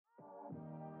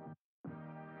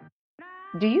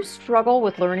Do you struggle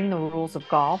with learning the rules of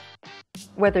golf?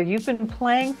 Whether you've been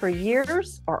playing for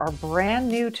years or are brand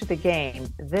new to the game,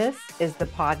 this is the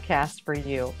podcast for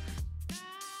you.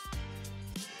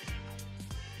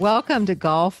 Welcome to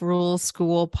Golf Rules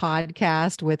School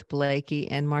podcast with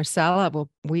Blakey and Marcela. Well,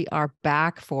 we are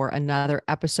back for another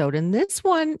episode. And this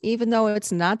one, even though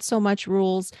it's not so much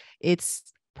rules,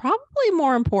 it's probably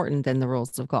more important than the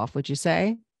rules of golf, would you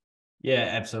say? Yeah,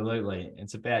 absolutely.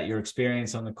 It's about your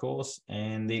experience on the course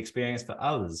and the experience for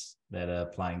others that are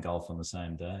playing golf on the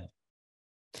same day.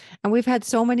 And we've had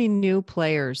so many new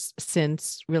players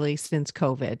since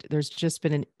COVID. There's just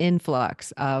been an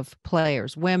influx of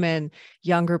players, women,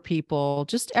 younger people,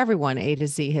 just everyone A to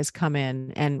Z has come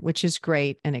in, and which is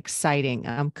great and exciting.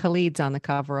 Khalid's on the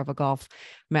cover of a golf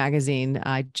magazine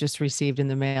I just received in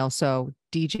the mail. So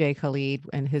DJ Khalid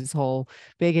and his whole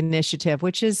big initiative,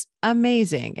 which is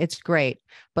amazing. It's great.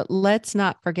 But let's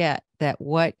not forget that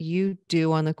what you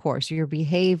do on the course, your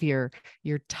behavior,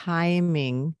 your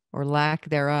timing or lack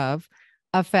thereof,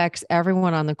 affects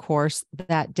everyone on the course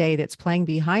that day that's playing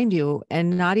behind you.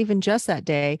 And not even just that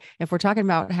day. If we're talking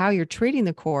about how you're treating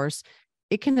the course,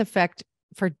 it can affect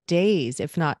for days,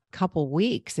 if not a couple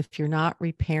weeks, if you're not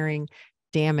repairing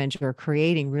damage or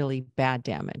creating really bad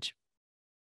damage.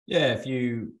 Yeah, if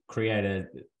you create a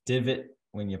divot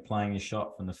when you're playing your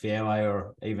shot from the fairway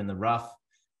or even the rough,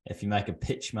 if you make a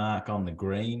pitch mark on the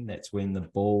green, that's when the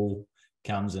ball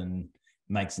comes and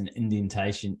makes an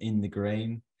indentation in the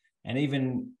green. And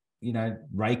even,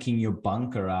 raking your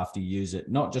bunker after you use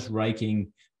it, not just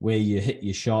raking where you hit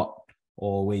your shot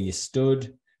or where you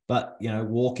stood, but,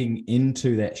 walking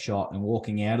into that shot and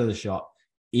walking out of the shot,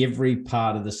 every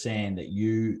part of the sand that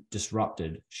you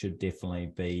disrupted should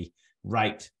definitely be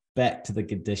raked back to the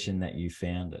condition that you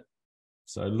found it.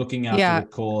 So looking after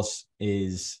the course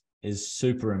is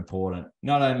super important,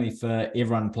 not only for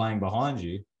everyone playing behind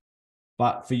you,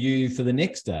 but for you for the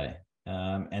next day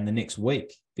and the next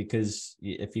week, because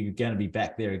if you're going to be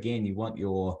back there again, you want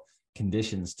your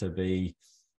conditions to be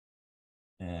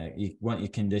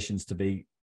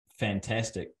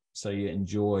fantastic, so you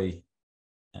enjoy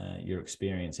your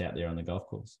experience out there on the golf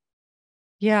course.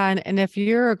 Yeah. And if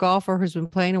you're a golfer who's been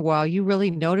playing a while, you really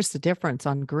notice the difference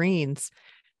on greens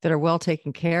that are well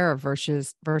taken care of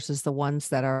versus the ones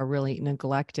that are really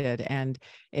neglected. And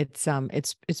it's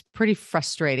pretty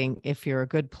frustrating if you're a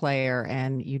good player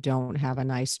and you don't have a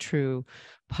nice true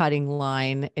putting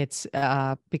line. It's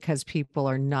because people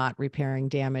are not repairing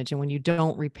damage. And when you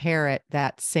don't repair it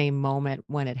that same moment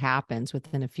when it happens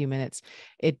within a few minutes,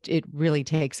 it really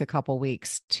takes a couple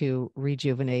weeks to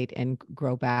rejuvenate and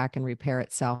grow back and repair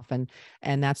itself. And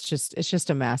it's just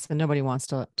a mess, and nobody wants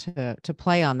to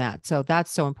play on that. So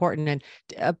that's so important.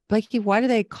 And Blakey, why do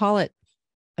they call it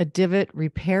a divot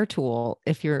repair tool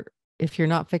if you're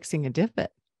not fixing a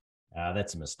divot?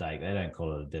 That's a mistake. They don't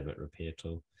call it a divot repair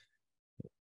tool.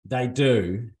 They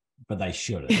do, but they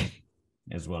shouldn't,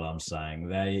 is what I'm saying.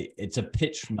 It's a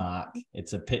pitch mark.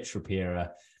 It's a pitch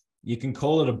repairer. You can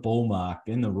call it a ball mark.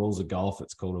 In the rules of golf,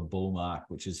 it's called a ball mark,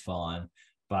 which is fine.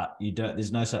 But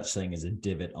there's no such thing as a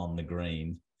divot on the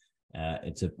green.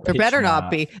 It's a there better mark.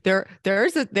 Not be. There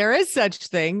is such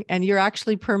thing, and you're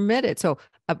actually permitted. So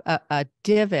a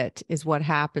divot is what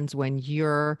happens when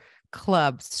your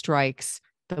club strikes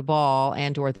the ball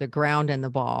and or the ground and the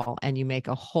ball and you make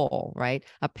a hole, right?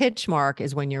 A pitch mark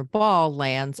is when your ball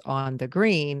lands on the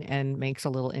green and makes a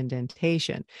little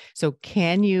indentation. So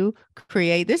can you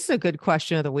create, this is a good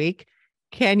question of the week,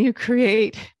 can you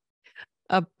create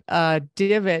a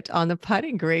divot on the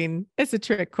putting green? It's a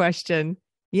trick question.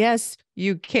 Yes,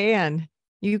 you can.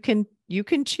 You can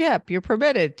chip. You're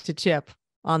permitted to chip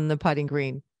on the putting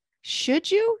green. Should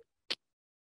you?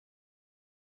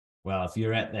 Well, if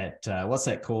you're at that, what's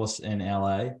that course in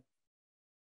LA?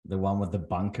 The one with the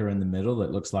bunker in the middle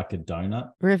that looks like a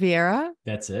donut? Riviera?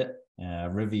 That's it.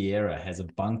 Riviera has a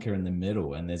bunker in the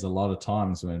middle, and there's a lot of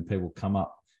times when people come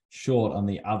up short on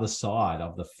the other side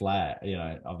of the flag,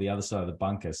 of the other side of the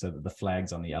bunker, so that the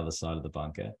flag's on the other side of the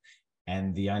bunker.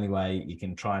 And the only way you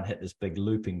can try and hit this big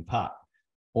looping putt,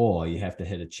 or you have to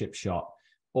hit a chip shot,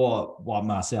 or what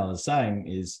Marcel is saying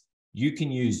is, you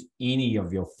can use any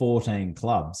of your 14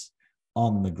 clubs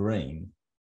on the green.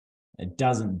 It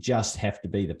doesn't just have to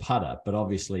be the putter, but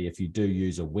obviously if you do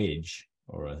use a wedge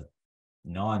or a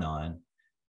 9-iron,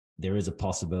 there is a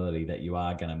possibility that you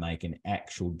are going to make an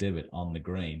actual divot on the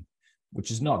green,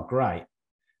 which is not great,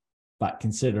 but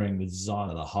considering the design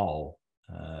of the hole,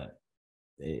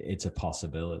 it's a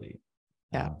possibility.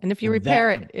 Yeah. And if you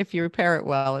repair it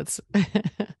well, it's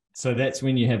So that's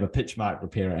when you have a pitch mark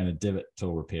repairer and a divot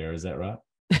tool repairer. Is that right?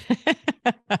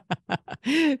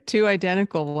 Two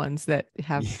identical ones that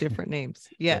have Yeah. different names.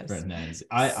 Yes. Different names.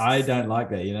 I don't like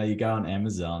that. You go on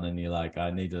Amazon and you're like,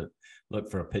 I need to look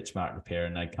for a pitch mark repair,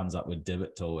 and it comes up with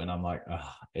divot tool, and I'm like,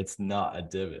 oh, it's not a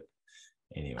divot.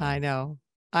 Anyway. I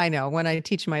know. When I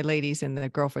teach my ladies in the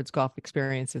girlfriend's golf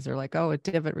experiences, they're like, oh, a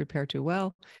divot repair tool.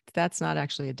 Well, that's not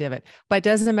actually a divot, but it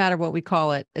doesn't matter what we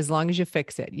call it. As long as you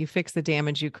fix it, you fix the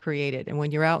damage you created. And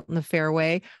when you're out in the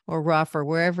fairway or rough or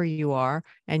wherever you are,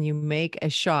 and you make a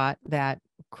shot that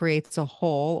creates a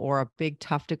hole or a big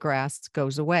tuft of grass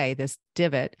goes away, this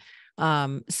divot.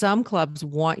 Some clubs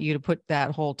want you to put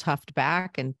that whole tuft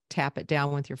back and tap it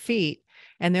down with your feet.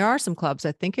 And there are some clubs,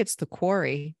 I think it's the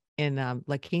Quarry in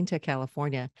La Quinta,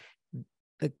 California,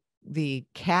 the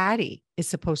caddy is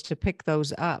supposed to pick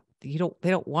those up. They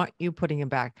don't want you putting them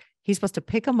back. He's supposed to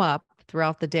pick them up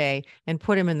throughout the day and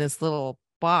put him in this little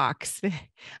box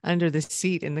under the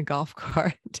seat in the golf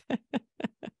cart.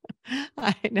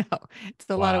 I know it's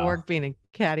a lot of work being a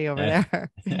caddy over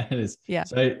there. It is. Yeah.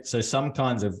 So some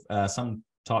types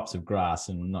of grass,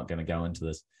 and I'm not going to go into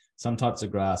this. Some types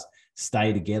of grass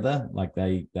stay together, like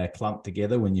they clump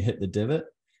together when you hit the divot.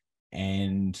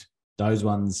 And those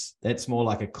ones, that's more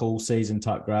like a cool season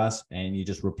type grass, and you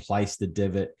just replace the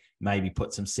divot, maybe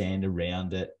put some sand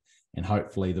around it, and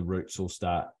hopefully the roots will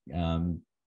start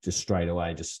just straight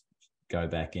away, just go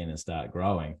back in and start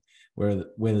growing.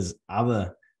 Whereas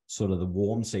other sort of the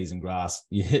warm season grass,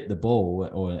 you hit the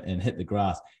ball and hit the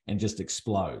grass and just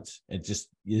explodes. It just,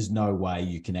 there's no way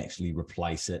you can actually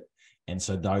replace it. And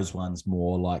so those ones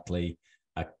more likely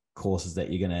are courses that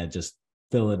you're going to just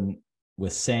fill in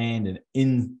with sand, and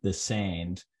in the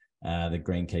sand, the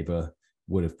greenkeeper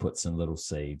would have put some little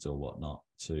seeds or whatnot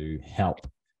to help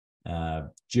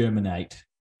germinate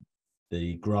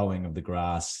the growing of the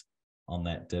grass on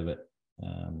that divot,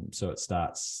 so it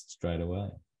starts straight away.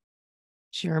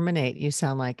 Germinate. You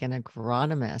sound like an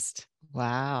agronomist.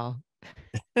 Wow.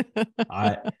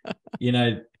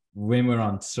 When we're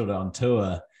on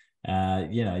tour,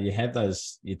 you have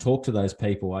those, you talk to those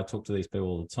people. I talk to these people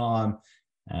all the time.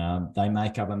 They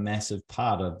make up a massive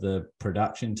part of the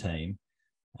production team,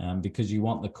 because you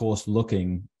want the course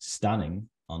looking stunning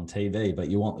on TV, but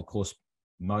you want the course,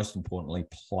 most importantly,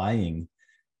 playing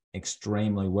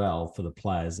extremely well for the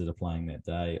players that are playing that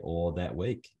day or that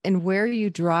week. And where you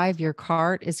drive your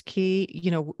cart is key.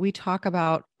 We talk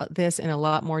about this in a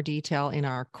lot more detail in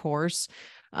our course,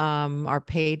 our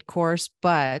paid course,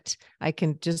 but I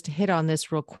can just hit on this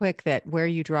real quick, that where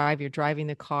you drive, you're driving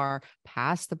the car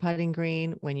past the putting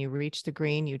green. When you reach the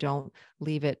green, you don't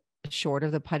leave it short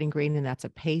of the putting green, and that's a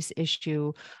pace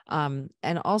issue. And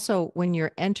also when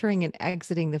you're entering and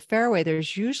exiting the fairway,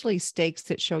 there's usually stakes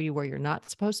that show you where you're not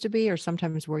supposed to be, or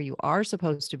sometimes where you are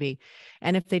supposed to be.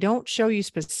 And if they don't show you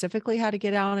specifically how to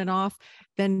get on and off,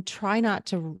 then try not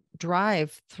to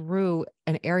drive through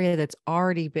an area that's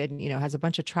already been, has a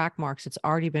bunch of track marks. It's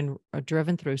already been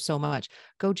driven through so much.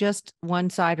 Go just one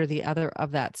side or the other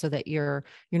of that, so that you're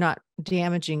not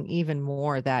damaging even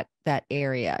more that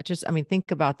area.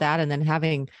 Think about that. And then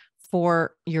having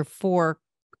your four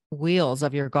wheels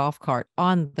of your golf cart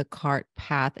on the cart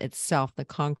path itself, the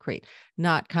concrete,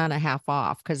 not kind of half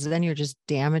off, because then you're just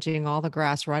damaging all the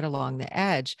grass right along the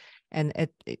edge. And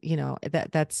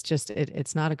that's just,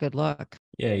 it's not a good look.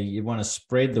 Yeah. You want to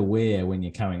spread the wear when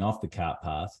you're coming off the cart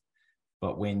path,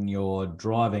 but when you're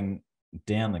driving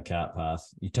down the cart path,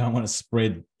 you don't want to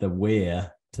spread the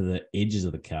wear to the edges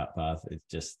of the cart path. It's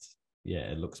just,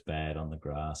 it looks bad on the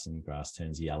grass, and grass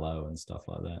turns yellow and stuff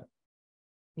like that.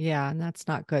 Yeah, and that's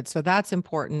not good. So that's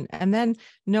important. And then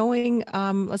knowing,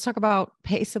 let's talk about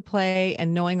pace of play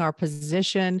and knowing our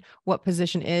position, what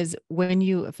position is. When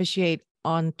you officiate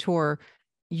on tour,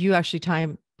 you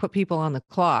actually put people on the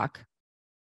clock.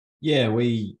 Yeah,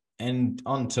 and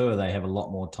on tour, they have a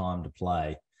lot more time to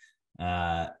play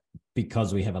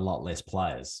because we have a lot less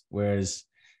players. Whereas,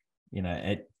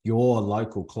 at your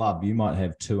local club, you might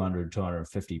have 200,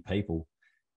 250 people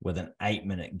with an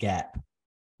 8-minute gap.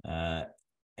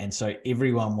 And so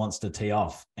everyone wants to tee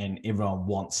off and everyone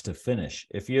wants to finish.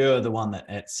 If you're the one that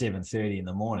at 7:30 in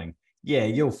the morning,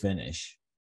 you'll finish.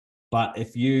 But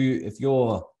if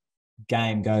your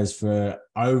game goes for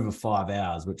over 5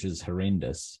 hours, which is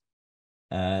horrendous,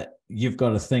 you've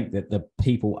got to think that the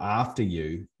people after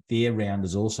you, their round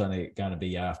is also going to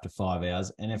be after 5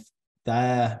 hours. And if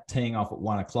they're teeing off at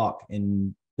 1 o'clock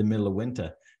in the middle of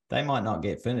winter, they might not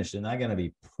get finished, and they're going to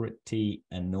be pretty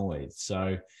annoyed.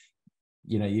 So,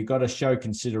 you've got to show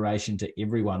consideration to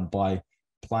everyone by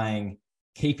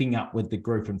keeping up with the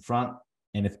group in front.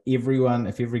 And if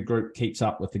every group keeps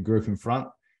up with the group in front,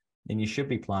 then you should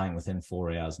be playing within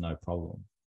 4 hours, no problem.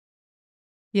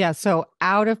 Yeah. So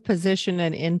out of position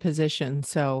and in position.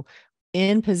 So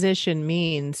in position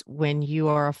means when you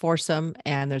are a foursome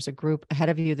and there's a group ahead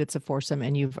of you that's a foursome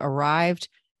and you've arrived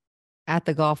at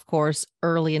the golf course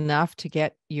early enough to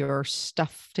get your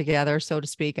stuff together, so to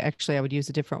speak. Actually, I would use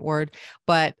a different word,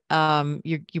 but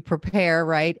you prepare,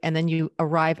 right? And then you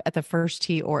arrive at the first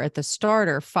tee or at the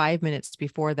starter 5 minutes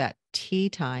before that tee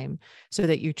time so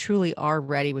that you truly are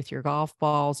ready with your golf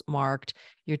balls marked,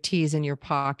 your tees in your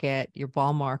pocket, your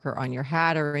ball marker on your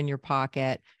hat or in your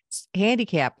pocket,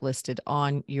 handicap listed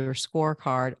on your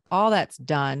scorecard. All that's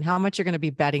done. How much you're going to be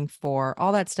betting for,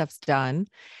 all that stuff's done.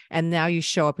 And now you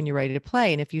show up and you're ready to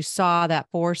play. And if you saw that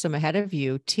foursome ahead of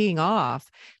you teeing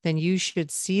off, then you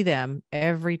should see them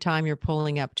every time you're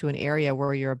pulling up to an area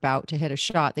where you're about to hit a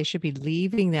shot. They should be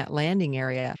leaving that landing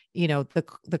area. You know,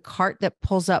 the cart that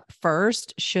pulls up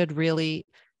first should really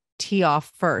tee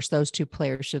off first. Those two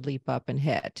players should leap up and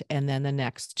hit, and then the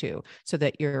next two, so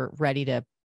that you're ready to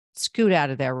scoot out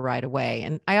of there right away.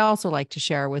 And I also like to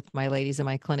share with my ladies in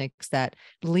my clinics that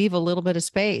leave a little bit of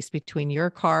space between your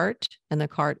cart and the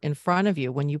cart in front of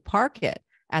you when you park it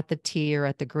at the tee or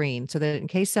at the green, so that in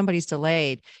case somebody's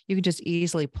delayed, you can just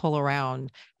easily pull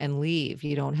around and leave.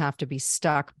 You don't have to be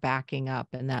stuck backing up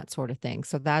and that sort of thing.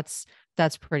 So that's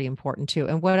pretty important too.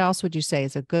 And what else would you say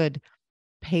is a good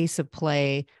pace of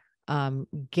play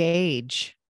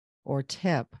gauge or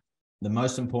tip? The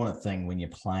most important thing when you're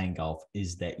playing golf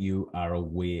is that you are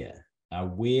aware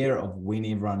of when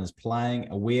everyone is playing,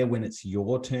 aware when it's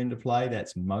your turn to play.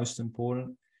 That's most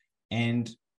important. And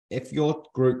if your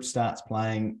group starts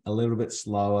playing a little bit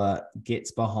slower,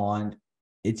 gets behind,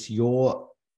 it's your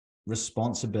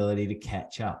responsibility to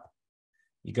catch up.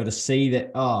 You got to see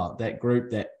that, that group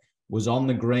that was on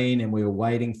the green and we were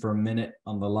waiting for a minute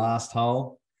on the last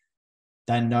hole,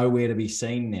 they're nowhere to be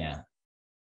seen now.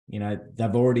 You know,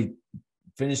 they've already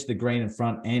finished the green in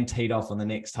front and teed off on the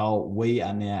next hole. We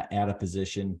are now out of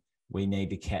position. We need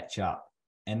to catch up.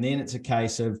 And then it's a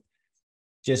case of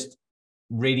just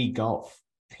ready golf,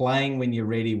 playing when you're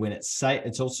ready, when it's safe.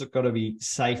 It's also got to be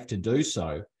safe to do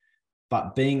so,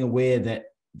 but being aware that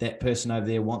that person over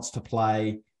there wants to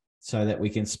play so that we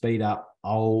can speed up.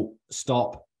 I'll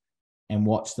stop and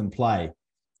watch them play.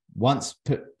 Once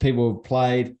people have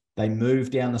played, they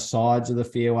move down the sides of the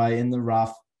fairway in the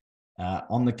rough,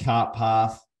 on the cart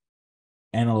path,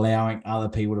 and allowing other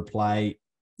people to play,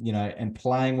 you know, and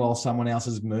playing while someone else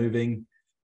is moving.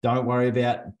 Don't worry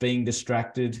about being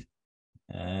distracted.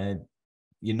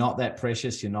 You're not that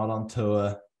precious. You're not on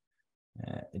tour.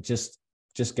 Just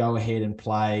go ahead and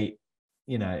play.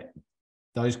 You know,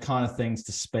 those kind of things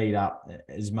to speed up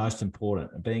is most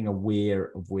important. Being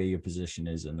aware of where your position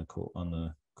is on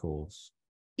the course.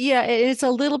 Yeah, it's a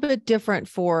little bit different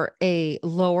for a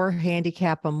lower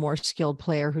handicap, a more skilled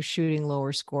player who's shooting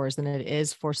lower scores than it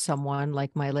is for someone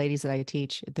like my ladies that I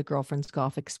teach at the Girlfriends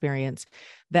Golf Experience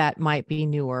that might be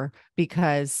newer,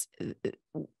 because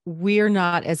we're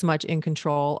not as much in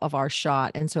control of our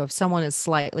shot. And so if someone is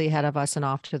slightly ahead of us and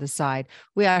off to the side,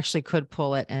 we actually could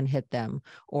pull it and hit them,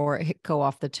 or go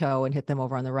off the toe and hit them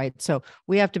over on the right. So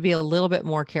we have to be a little bit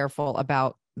more careful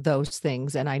about those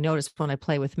things. And I notice when I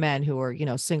play with men who are, you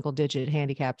know, single digit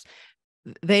handicaps,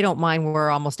 they don't mind where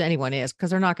almost anyone is because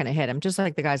they're not going to hit them, just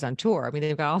like the guys on tour. I mean,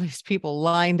 they've got all these people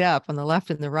lined up on the left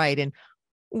and the right, and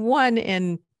one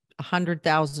in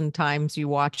 100,000 times you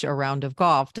watch a round of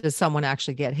golf does someone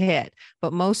actually get hit.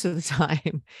 But most of the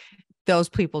time, those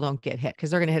people don't get hit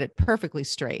because they're going to hit it perfectly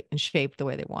straight and shaped the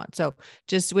way they want. So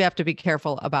just, we have to be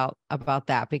careful about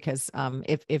that, because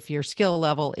if your skill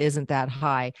level isn't that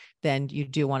high, then you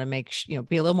do want to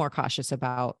be a little more cautious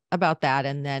about that.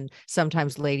 And then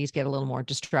sometimes ladies get a little more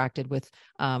distracted with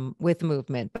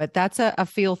movement, but that's a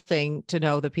feel thing to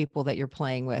know the people that you're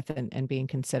playing with and being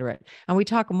considerate. And we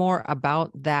talk more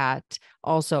about that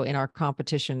also in our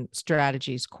competition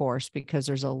strategies course, because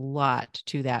there's a lot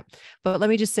to that. But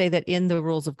let me just say that in the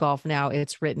rules of golf now,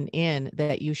 it's written in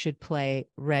that you should play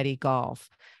ready golf.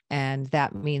 And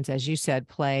that means, as you said,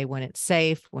 play when it's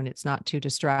safe, when it's not too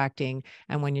distracting,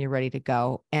 and when you're ready to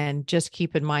go. And just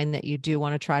keep in mind that you do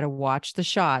want to try to watch the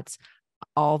shots,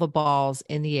 all the balls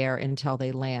in the air until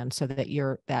they land, so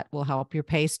that that will help your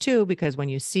pace too, because when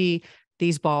you see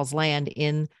these balls land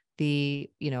in the,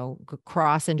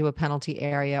 cross into a penalty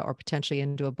area or potentially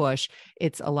into a bush,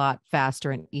 it's a lot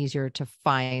faster and easier to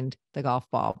find the golf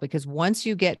ball. Because once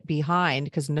you get behind,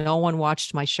 because no one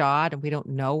watched my shot and we don't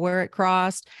know where it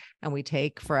crossed and we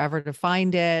take forever to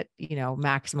find it,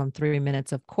 maximum 3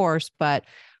 minutes, of course. But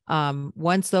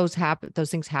once those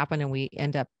things happen and we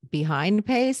end up behind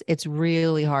pace, it's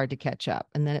really hard to catch up.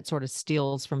 And then it sort of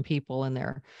steals from people in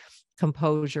their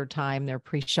composure time, their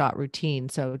pre-shot routine.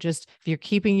 So just if you're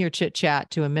keeping your chit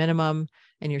chat to a minimum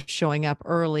and you're showing up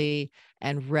early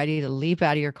and ready to leap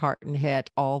out of your cart and hit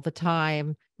all the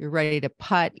time, you're ready to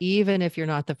putt, even if you're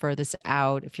not the furthest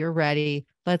out. If you're ready,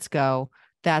 let's go.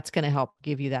 That's going to help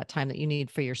give you that time that you need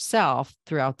for yourself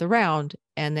throughout the round,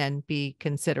 and then be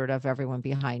considerate of everyone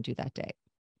behind you that day.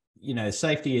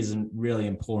 Safety isn't really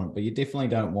important, but you definitely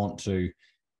don't want to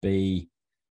be,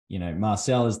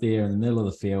 Marcela's there in the middle of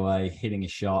the fairway hitting a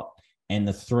shot, and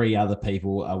the 3 other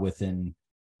people are within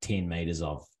 10 meters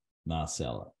of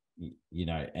Marcela,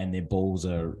 and their balls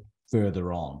are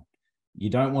further on. You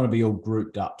don't want to be all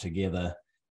grouped up together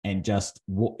and just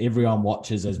everyone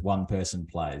watches as one person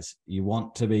plays. You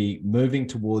want to be moving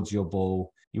towards your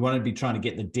ball. You want to be trying to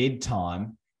get the dead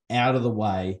time out of the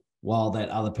way while that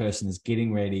other person is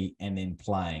getting ready and then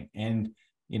playing. And,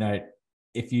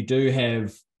 if you do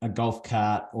have a golf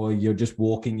cart, or you're just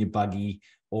walking your buggy,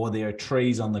 or there are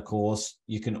trees on the course,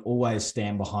 you can always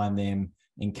stand behind them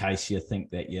in case you think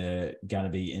that you're going to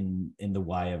be in the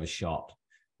way of a shot,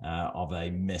 of a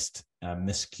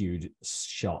miscued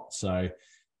shot. So,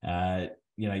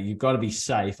 you've got to be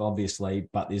safe, obviously,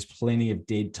 but there's plenty of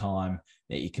dead time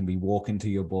that you can be walking to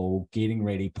your ball, getting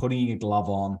ready, putting your glove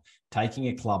on, taking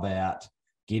a club out,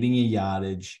 getting your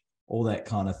yardage, all that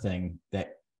kind of thing.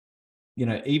 That,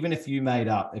 even if you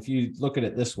look at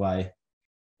it this way,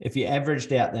 if you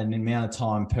averaged out the amount of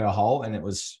time per hole and it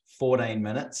was 14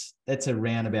 minutes, that's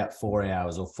around about 4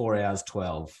 hours, or 4 hours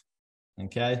 12.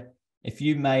 Okay. If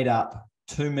you made up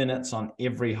 2 minutes on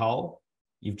every hole,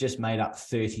 you've just made up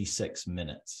 36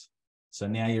 minutes. So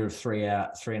now you're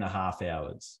 3.5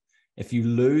 hours. If you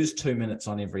lose 2 minutes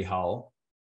on every hole,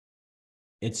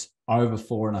 it's over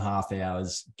 4.5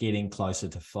 hours, getting closer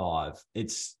to 5.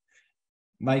 It's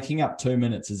making up 2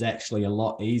 minutes is actually a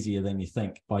lot easier than you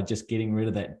think, by just getting rid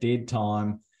of that dead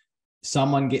time.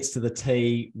 Someone gets to the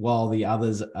tee while the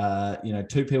others are,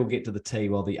 2 people get to the tee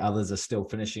while the others are still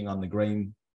finishing on the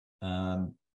green of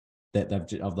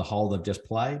the hole they've just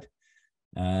played.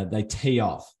 They tee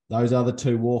off. Those other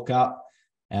 2 walk up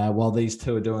while these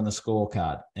 2 are doing the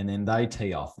scorecard, and then they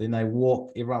tee off. Then they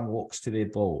walk. Everyone walks to their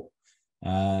ball.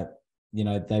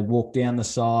 They walk down the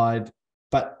side,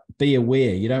 but be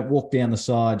aware. You don't walk down the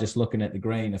side just looking at the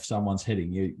green if someone's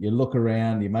hitting. You look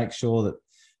around. You make sure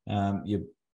that you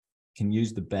can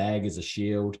use the bag as a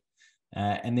shield.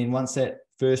 And then once that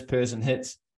first person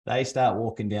hits, they start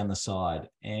walking down the side.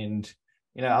 And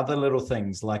other little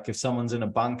things, like if someone's in a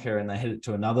bunker and they hit it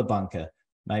to another bunker,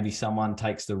 maybe someone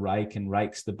takes the rake and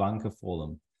rakes the bunker for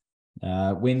them.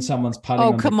 When someone's putting.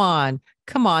 Oh, come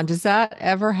on. Does that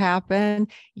ever happen?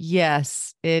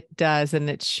 Yes, it does. And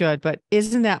it should. But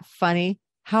isn't that funny?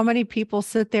 How many people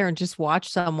sit there and just watch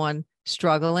someone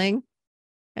struggling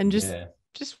and just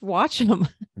watch them?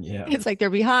 Yeah. It's like they're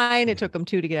behind. It took them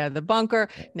 2 to get out of the bunker.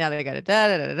 Now they got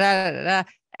it.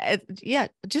 Yeah.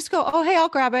 Just go. Oh, hey, I'll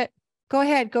grab it. Go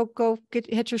ahead. Go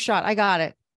hit your shot. I got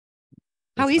it.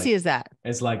 How easy is that?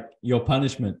 It's like your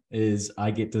punishment is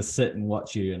I get to sit and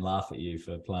watch you and laugh at you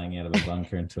for playing out of a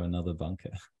bunker into another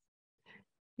bunker.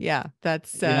 Yeah,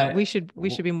 that's we should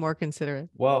be more considerate.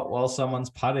 Well, while someone's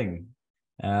putting,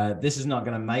 this is not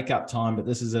going to make up time, but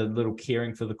this is a little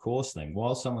caring for the course thing.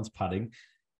 While someone's putting,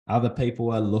 other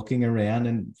people are looking around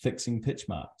and fixing pitch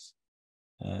marks.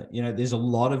 There's a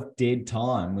lot of dead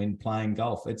time when playing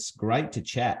golf. It's great to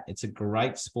chat. It's a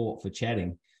great sport for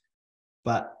chatting,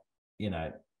 but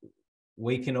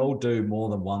we can all do more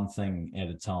than one thing at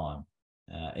a time.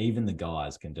 Even the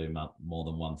guys can do more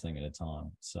than one thing at a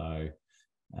time. So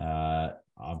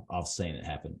I've seen it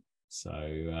happen. So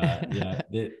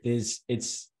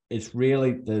it's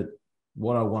really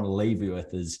what I want to leave you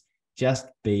with is just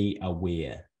be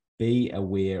aware. Be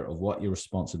aware of what your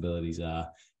responsibilities are,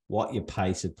 what your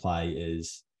pace of play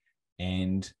is,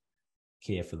 and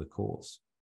care for the course.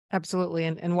 Absolutely.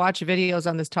 And watch videos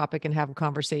on this topic and have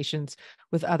conversations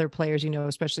with other players,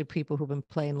 especially people who've been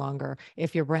playing longer,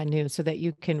 if you're brand new, so that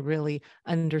you can really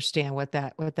understand what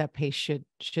that pace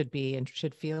should be and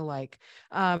should feel like.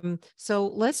 So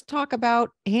let's talk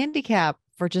about handicap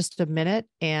for just a minute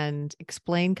and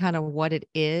explain kind of what it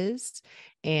is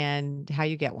and how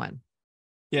you get one.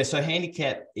 Yeah. So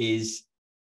handicap is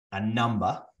a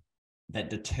number that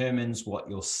determines what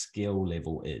your skill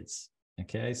level is.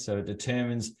 Okay, so it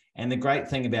determines, and the great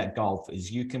thing about golf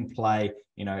is you can play,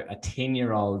 a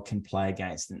 10-year-old can play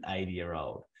against an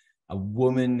 80-year-old. A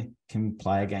woman can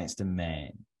play against a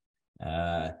man.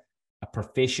 A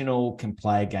professional can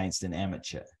play against an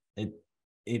amateur.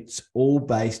 It's all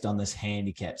based on this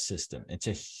handicap system. It's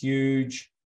a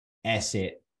huge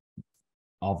asset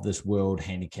of this world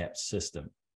handicap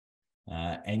system.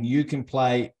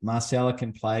 And Marcela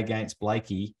can play against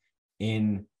Blakey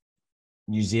in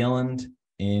New Zealand,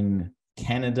 in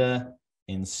Canada,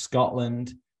 in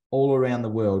Scotland, all around the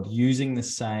world using the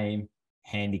same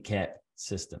handicap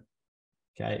system.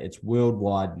 Okay. It's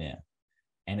worldwide now.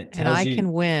 And it tells you.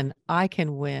 I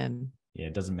can win. Yeah.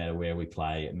 It doesn't matter where we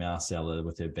play. Marcela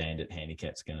with her bandit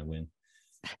handicap's going to win.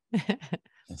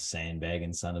 A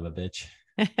sandbagging son of a bitch.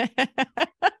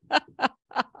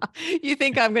 You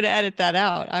think I'm going to edit that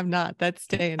out? I'm not. That's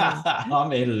staying in.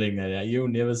 I'm editing that out. You'll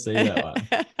never see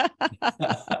that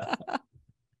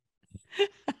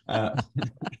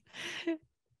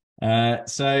one.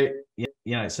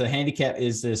 So handicap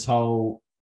is this whole,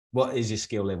 what is your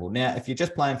skill level? Now, if you're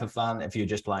just playing for fun, if you're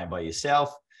just playing by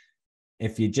yourself,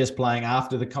 if you're just playing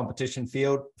after the competition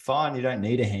field, fine, you don't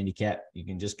need a handicap. You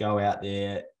can just go out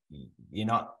there.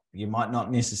 You might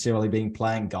not necessarily be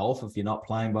playing golf if you're not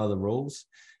playing by the rules.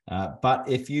 But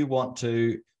if you want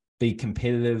to be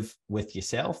competitive with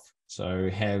yourself, so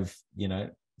have,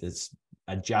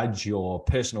 judge your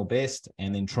personal best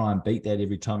and then try and beat that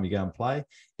every time you go and play.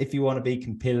 If you want to be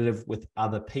competitive with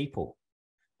other people,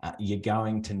 you're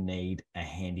going to need a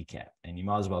handicap, and you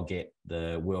might as well get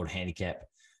the World Handicap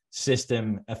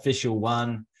System official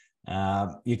one.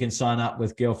 You can sign up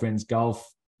with Girlfriends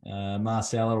Golf.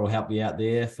 Marcela will help you out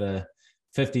there for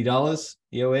 $50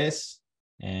 US.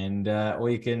 And or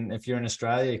you can, if you're in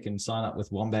Australia, you can sign up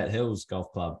with Wombat Hills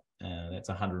Golf Club. That's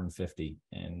 $150,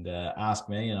 and ask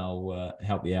me, and I'll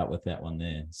help you out with that one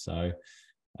there. So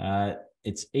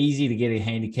it's easy to get a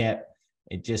handicap.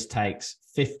 It just takes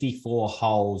 54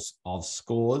 holes of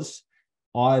scores,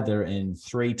 either in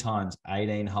 3 times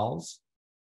 18 holes,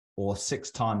 or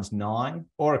 6 times 9,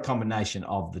 or a combination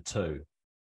of the two.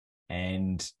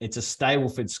 And it's a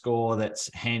Stableford score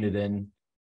that's handed in,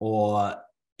 or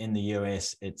in the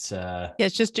US, it's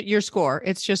it's just your score.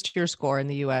 It's just your score in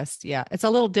the US. Yeah. It's a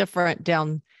little different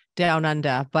down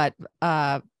under, but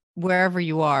wherever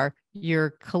you are, you're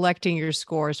collecting your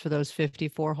scores for those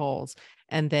 54 holes.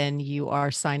 And then you are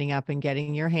signing up and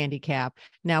getting your handicap.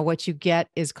 Now, what you get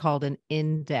is called an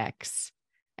index.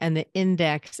 And the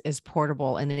index is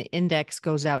portable, and the index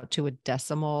goes out to a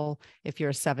decimal if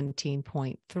you're a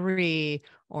 17.3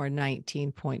 or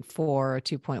 19.4 or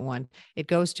 2.1. It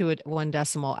goes to 1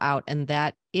 decimal out, and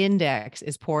that index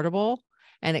is portable,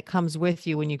 and it comes with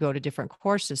you when you go to different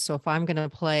courses. So if I'm going to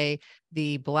play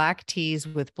the black tees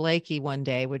with Blakey one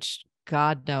day, which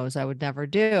God knows I would never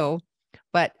do,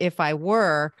 but if I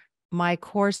were, my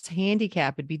course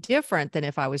handicap would be different than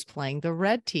if I was playing the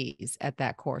red tees at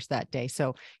that course that day.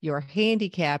 So your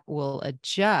handicap will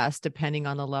adjust depending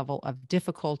on the level of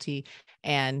difficulty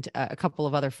and a couple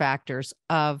of other factors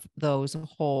of those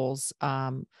holes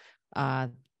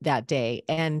that day.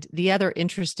 And the other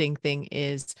interesting thing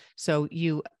is, so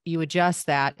you adjust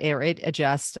that, or it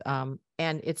adjusts, and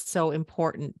it's so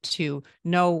important to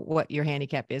know what your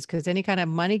handicap is, because any kind of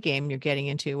money game you're getting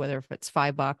into, whether if it's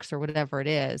 $5 or whatever it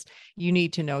is, you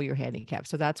need to know your handicap.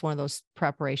 So that's one of those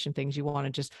preparation things. You want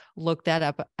to just look that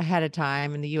up ahead of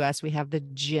time. In the US, we have the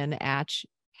GIN the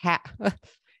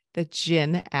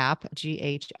GIN app,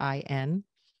 GHIN,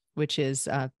 which is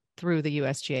through the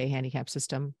USGA handicap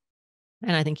system.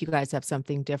 And I think you guys have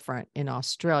something different in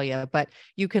Australia, but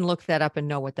you can look that up and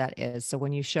know what that is. So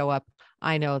when you show up,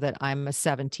 I know that I'm a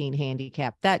 17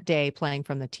 handicap that day playing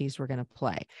from the tees we're going to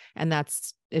play. And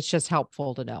it's just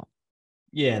helpful to know.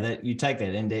 Yeah, that you take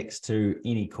that index to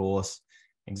any course.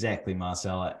 Exactly,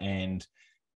 Marcela. And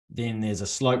then there's a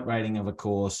slope rating of a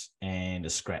course and a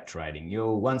scratch rating.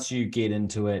 Once you get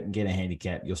into it and get a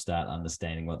handicap, you'll start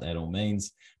understanding what that all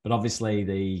means. But obviously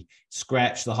the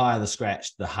higher the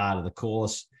scratch, the harder the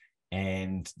course,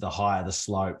 and the higher the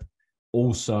slope,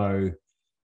 also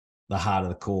the harder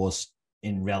the course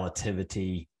in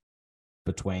relativity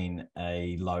between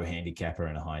a low handicapper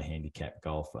and a high handicap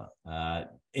golfer.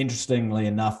 Interestingly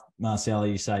enough, Marcela,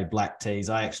 you say black tees.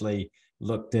 I actually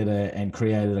looked at it and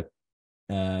created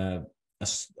a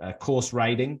course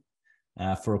rating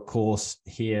for a course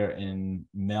here in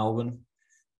Melbourne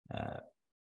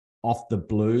off the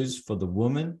blues for the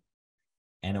woman,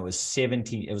 and it was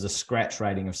 70. It was a scratch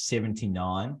rating of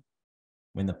 79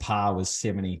 when the par was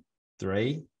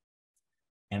 73,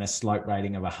 and a slope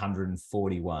rating of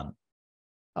 141.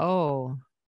 Oh,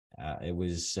 it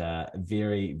was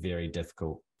very, very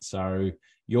difficult. So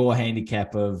your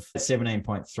handicap of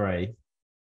 17.3.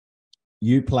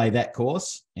 You play that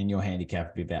course and your handicap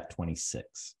would be about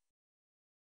 26.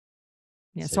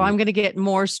 Yeah. So I'm going to get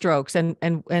more strokes, and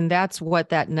that's what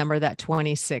that number, that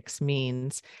 26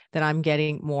 means, that I'm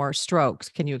getting more strokes.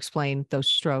 Can you explain those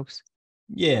strokes?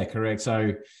 Yeah, correct.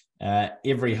 So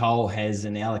Every hole has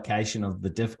an allocation of the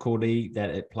difficulty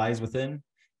that it plays within,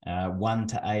 1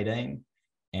 to 18.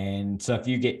 And so if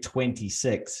you get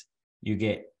 26, you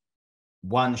get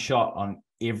one shot on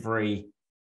every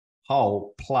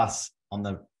hole, plus on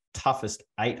the toughest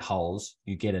 8 holes,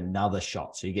 you get another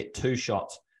shot. So you get 2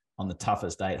 shots on the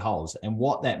toughest 8 holes. And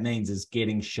what that means is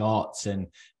getting shots and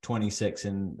 26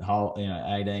 and hole,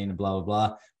 18 and blah, blah,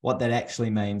 blah. What that actually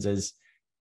means is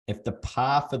if the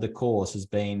par for the course has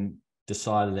been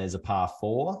decided as a par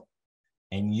 4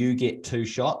 and you get 2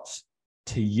 shots,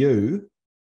 to you,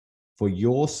 for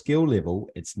your skill level,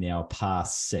 it's now par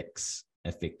 6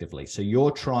 effectively. So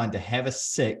you're trying to have a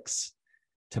 6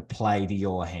 to play to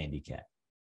your handicap.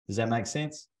 Does that make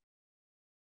sense?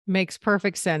 Makes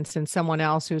perfect sense. And someone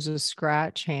else who's a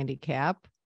scratch handicap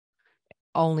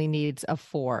only needs a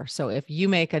 4. So if you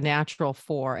make a natural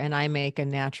 4 and I make a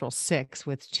natural 6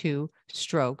 with 2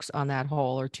 strokes on that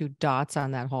hole or 2 dots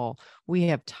on that hole, we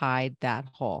have tied that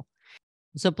hole.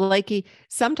 So Blakey,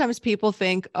 sometimes people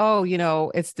think, oh,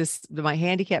 it's my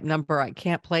handicap number. I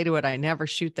can't play to it. I never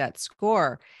shoot that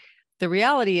score. The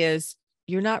reality is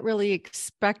you're not really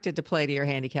expected to play to your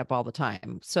handicap all the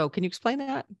time. So can you explain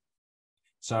that?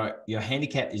 So your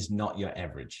handicap is not your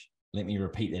average. Let me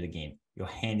repeat that again. Your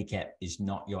handicap is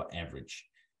not your average.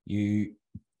 You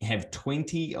have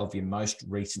 20 of your most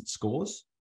recent scores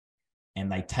and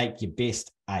they take your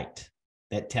best 8.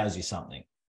 That tells you something.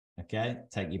 Okay,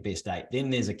 take your best 8.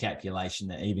 Then there's a calculation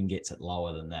that even gets it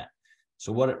lower than that.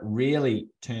 So what it really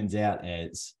turns out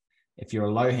is, if you're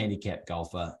a low handicap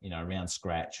golfer, around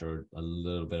scratch or a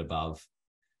little bit above,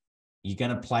 you're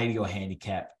going to play to your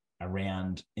handicap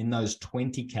around, in those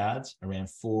 20 cards, around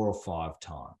 4 or 5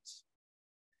 times.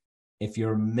 If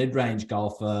you're a mid-range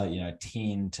golfer,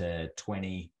 10 to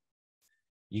 20,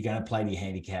 you're going to play to your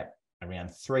handicap around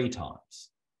 3 times.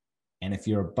 And if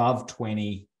you're above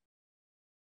 20,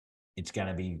 it's going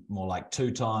to be more like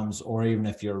 2 times, or even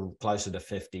if you're closer to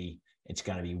 50, it's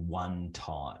going to be 1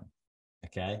 time.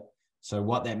 Okay. So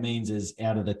what that means is,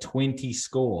 out of the 20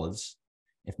 scores,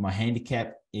 if my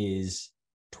handicap is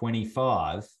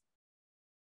 25,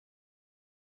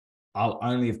 I'll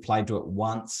only have played to it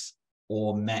once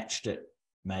or matched it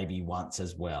maybe once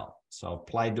as well. So I've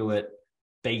played to it,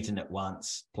 beaten it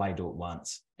once, played to it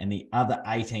once, and the other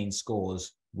 18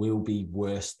 scores will be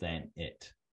worse than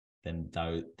it.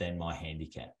 Than my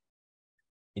handicap.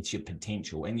 It's your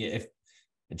potential. And if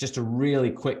just a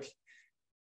really quick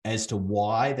as to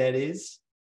why that is,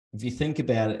 if you think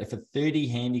about it, if a 30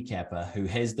 handicapper who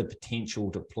has the potential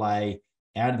to play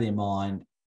out of their mind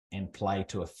and play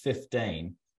to a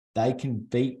 15, they can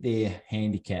beat their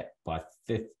handicap by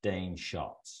 15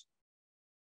 shots.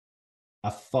 A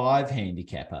 5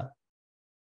 handicapper,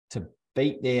 to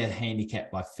beat their handicap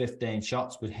by 15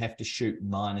 shots, would have to shoot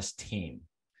 -10.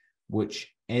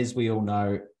 Which, as we all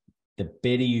know, the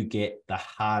better you get, the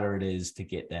harder it is to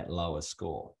get that lower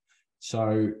score.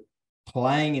 So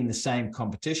playing in the same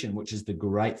competition, which is the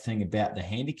great thing about the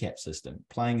handicap system,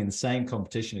 playing in the same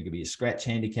competition, it could be a scratch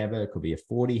handicapper, it could be a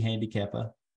 40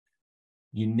 handicapper,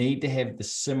 you need to have the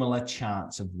similar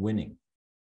chance of winning.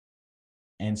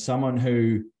 And someone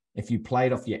who, if you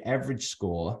played off your average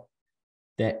score,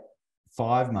 that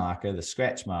 5 marker, the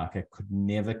scratch marker, could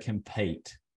never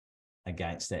compete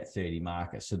against that 30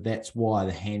 marker. So that's why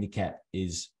the handicap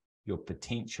is your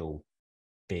potential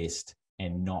best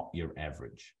and not your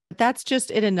average. That's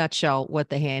just in a nutshell what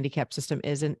the handicap system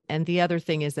is. And the other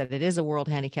thing is that it is a world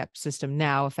handicap system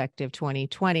now, effective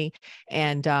 2020,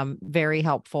 and very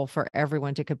helpful for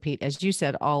everyone to compete, as you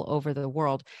said, all over the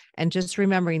world. And just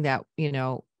remembering that,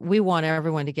 we want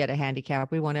everyone to get a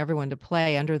handicap. We want everyone to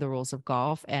play under the rules of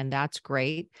golf, and that's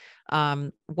great.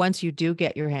 Once you do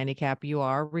get your handicap, you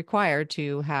are required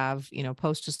to have,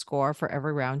 post a score for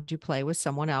every round you play with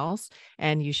someone else,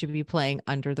 and you should be playing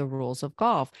under the rules of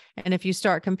golf. And if you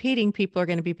start competing, people are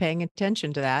going to be paying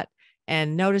attention to that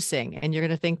and noticing, and you're going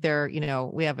to think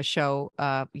we have a show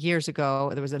years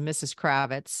ago. There was a Mrs.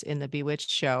 Kravitz in the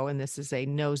Bewitched show, and this is a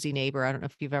nosy neighbor. I don't know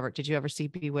if did you ever see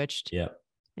Bewitched? Yeah.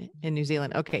 In New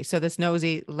Zealand. Okay. So this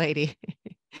nosy lady,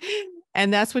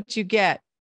 and that's what you get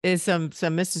is some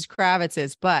Mrs.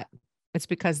 Kravitzes, but it's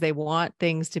because they want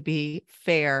things to be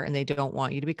fair and they don't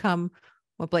want you to become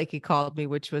what Blakey called me,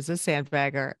 which was a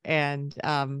sandbagger. And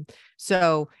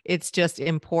so it's just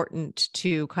important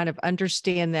to kind of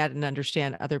understand that and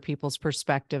understand other people's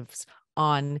perspectives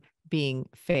on being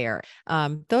fair.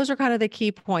 Those are kind of the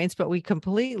key points, but we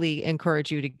completely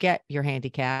encourage you to get your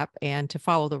handicap and to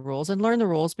follow the rules and learn the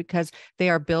rules, because they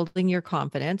are building your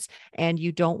confidence, and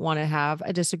you don't want to have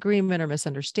a disagreement or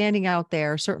misunderstanding out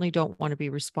there. Certainly don't want to be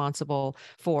responsible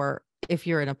for if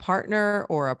you're in a partner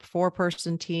or a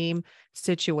 4-person team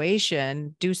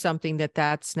situation, do something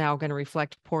that's now going to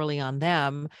reflect poorly on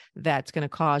them, that's going to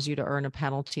cause you to earn a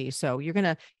penalty. So you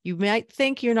might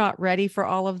think you're not ready for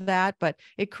all of that, but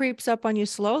it creeps up on you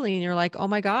slowly. And you're like, oh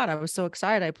my God, I was so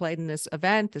excited. I played in this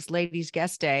event, this ladies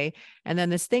guest day, and then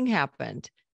this thing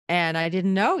happened. And I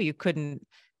didn't know you couldn't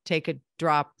take a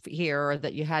drop here, or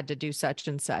that you had to do such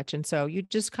and such. And so you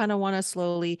just kind of want to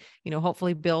slowly,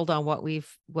 hopefully build on what we've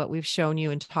shown you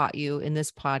and taught you in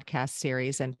this podcast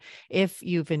series. And if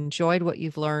you've enjoyed what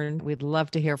you've learned, we'd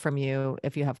love to hear from you.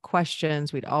 If you have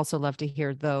questions, we'd also love to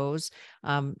hear those.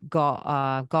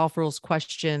 Golf Rules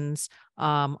questions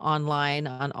online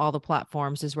on all the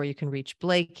platforms is where you can reach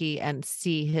Blakey and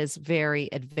see his very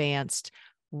advanced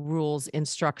rules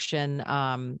instruction.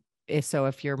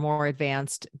 If you're more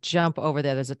advanced, jump over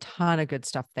there. There's a ton of good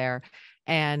stuff there.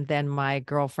 And then my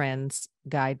girlfriend's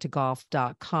guide to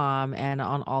golf.com, and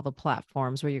on all the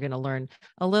platforms where you're going to learn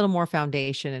a little more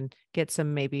foundation and get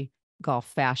some maybe golf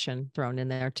fashion thrown in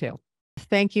there too.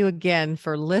 Thank you again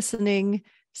for listening,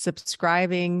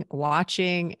 subscribing,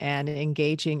 watching, and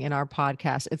engaging in our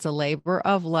podcast. It's a labor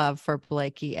of love for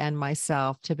Blakey and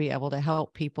myself to be able to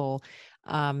help people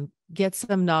get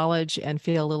some knowledge and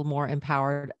feel a little more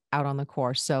empowered out on the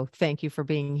course. So thank you for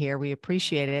being here. We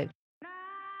appreciate it.